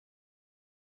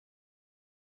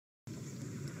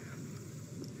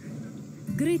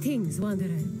Greetings,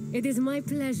 Wanderer. It is my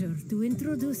pleasure to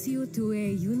introduce you to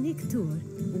a unique tour.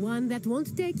 One that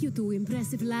won't take you to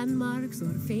impressive landmarks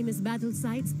or famous battle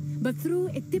sites, but through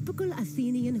a typical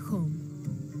Athenian home.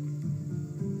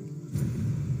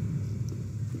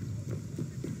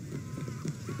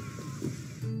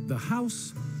 The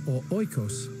house, or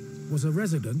oikos, was a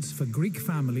residence for Greek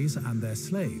families and their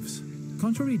slaves.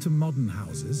 Contrary to modern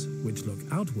houses, which look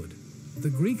outward, the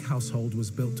Greek household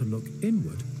was built to look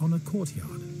inward on a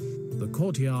courtyard. The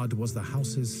courtyard was the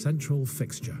house's central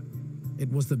fixture.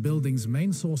 It was the building's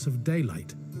main source of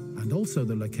daylight and also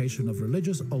the location of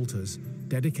religious altars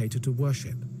dedicated to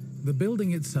worship. The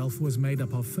building itself was made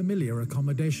up of familiar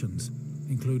accommodations,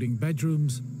 including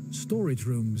bedrooms, storage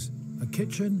rooms, a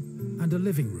kitchen, and a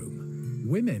living room.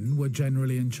 Women were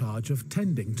generally in charge of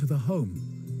tending to the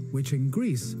home, which in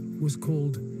Greece was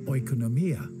called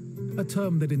oikonomia, a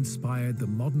term that inspired the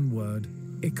modern word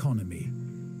economy.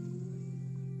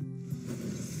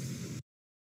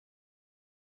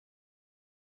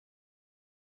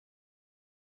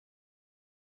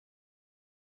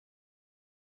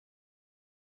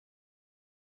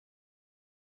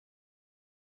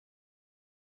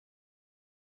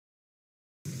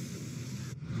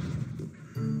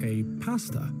 A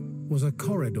pasta was a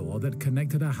corridor that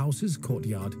connected a house's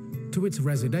courtyard to its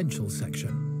residential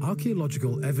section.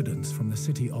 Archaeological evidence from the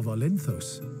city of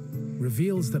Olynthos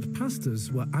reveals that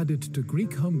pastas were added to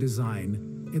Greek home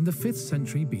design in the 5th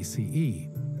century BCE.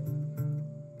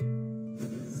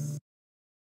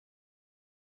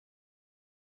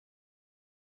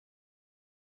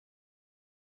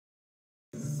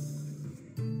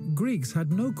 Greeks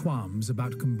had no qualms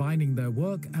about combining their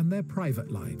work and their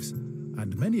private lives,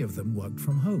 and many of them worked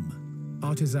from home.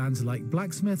 Artisans like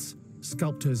blacksmiths,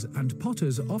 sculptors, and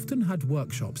potters often had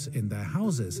workshops in their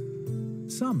houses.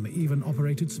 Some even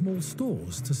operated small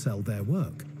stores to sell their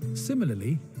work.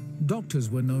 Similarly, doctors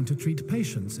were known to treat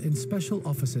patients in special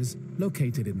offices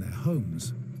located in their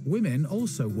homes. Women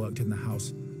also worked in the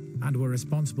house and were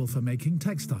responsible for making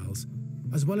textiles,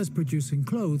 as well as producing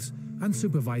clothes and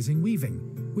supervising weaving,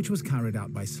 which was carried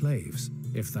out by slaves.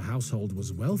 If the household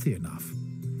was wealthy enough,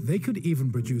 they could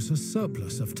even produce a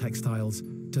surplus of textiles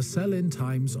to sell in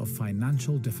times of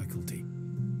financial difficulty.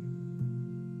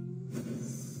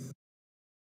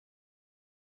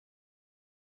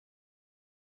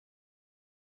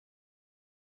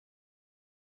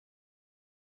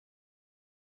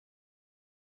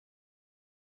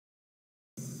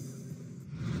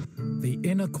 The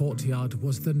inner courtyard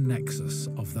was the nexus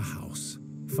of the house.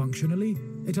 Functionally,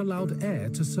 it allowed air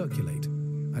to circulate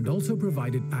and also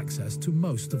provided access to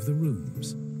most of the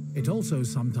rooms. It also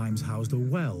sometimes housed a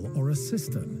well or a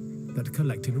cistern that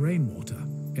collected rainwater.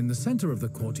 In the center of the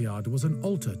courtyard was an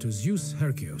altar to Zeus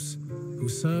Herkios, who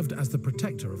served as the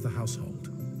protector of the household.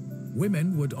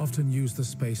 Women would often use the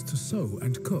space to sew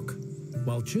and cook,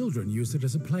 while children used it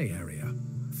as a play area.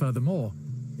 Furthermore,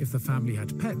 if the family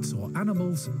had pets or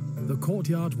animals, the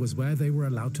courtyard was where they were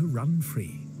allowed to run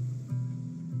free.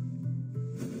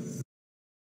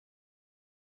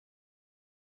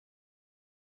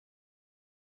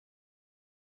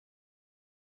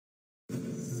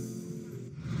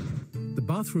 The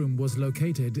bathroom was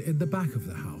located in the back of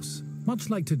the house. Much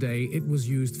like today, it was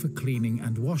used for cleaning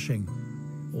and washing,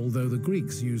 although the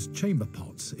Greeks used chamber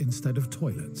pots instead of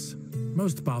toilets.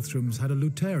 Most bathrooms had a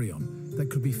luterion that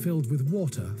could be filled with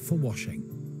water for washing.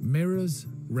 Mirrors,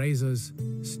 razors,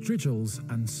 strigils,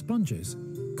 and sponges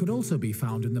could also be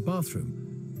found in the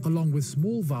bathroom, along with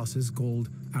small vases called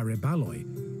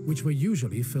arebaloi, which were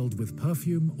usually filled with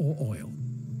perfume or oil.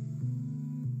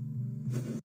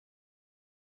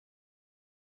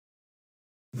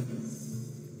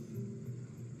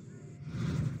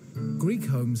 Greek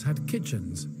homes had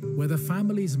kitchens where the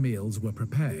family's meals were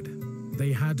prepared.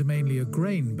 They had mainly a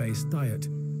grain-based diet,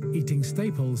 eating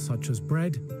staples such as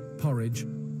bread, porridge,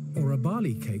 or a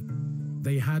barley cake.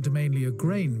 They had mainly a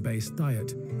grain-based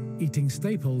diet, eating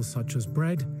staples such as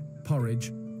bread,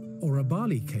 porridge, or a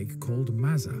barley cake called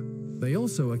maza. They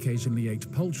also occasionally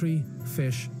ate poultry,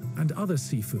 fish, and other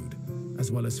seafood,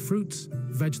 as well as fruits,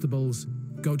 vegetables,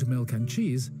 goat milk and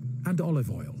cheese, and olive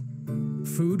oil.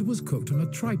 Food was cooked on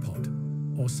a tripod,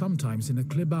 or sometimes in a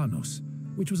klibanos,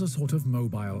 which was a sort of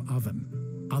mobile oven.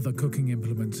 Other cooking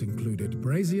implements included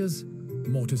braziers,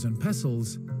 mortars and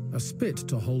pestles, a spit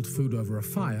to hold food over a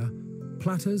fire,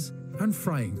 platters, and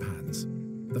frying pans.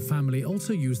 The family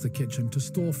also used the kitchen to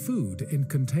store food in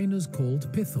containers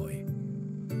called pithoi.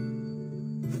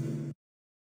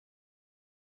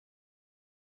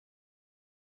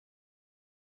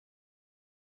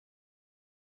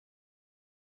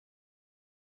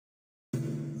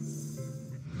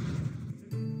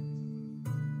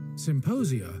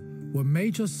 Symposia were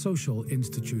major social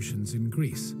institutions in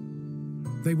Greece.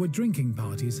 They were drinking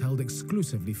parties held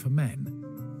exclusively for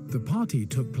men. The party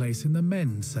took place in the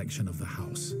men's section of the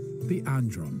house, the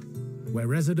andron, where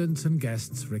residents and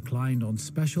guests reclined on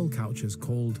special couches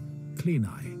called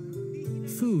klini.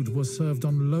 Food was served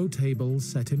on low tables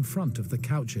set in front of the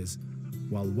couches,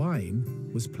 while wine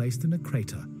was placed in a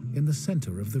crater in the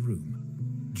center of the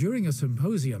room. During a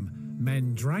symposium,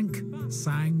 men drank,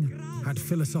 sang, had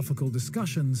philosophical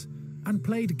discussions, and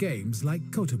played games like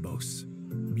kotobos.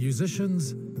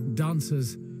 Musicians,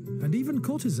 dancers, and even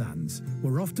courtesans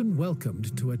were often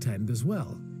welcomed to attend as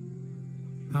well.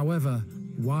 However,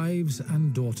 wives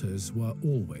and daughters were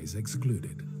always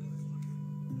excluded.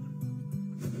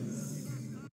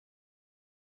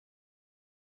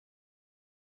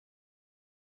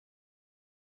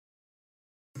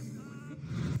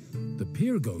 The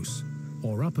Pyrgos,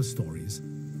 or upper stories,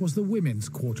 was the women's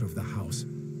quarter of the house,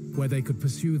 where they could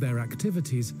pursue their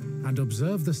activities and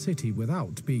observe the city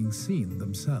without being seen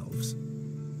themselves.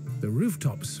 The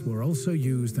rooftops were also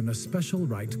used in a special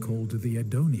rite called the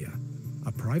Adonia,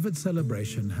 a private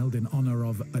celebration held in honor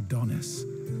of Adonis,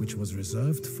 which was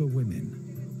reserved for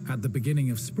women. At the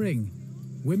beginning of spring,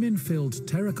 women filled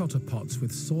terracotta pots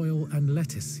with soil and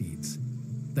lettuce seeds,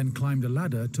 then climbed a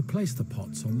ladder to place the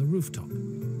pots on the rooftop.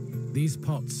 These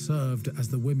pots served as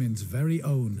the women's very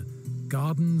own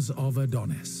Gardens of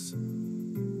Adonis.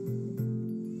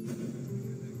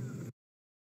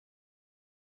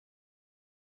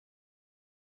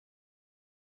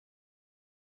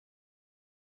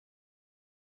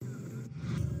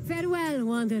 Farewell,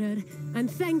 wanderer,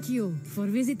 and thank you for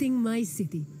visiting my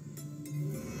city.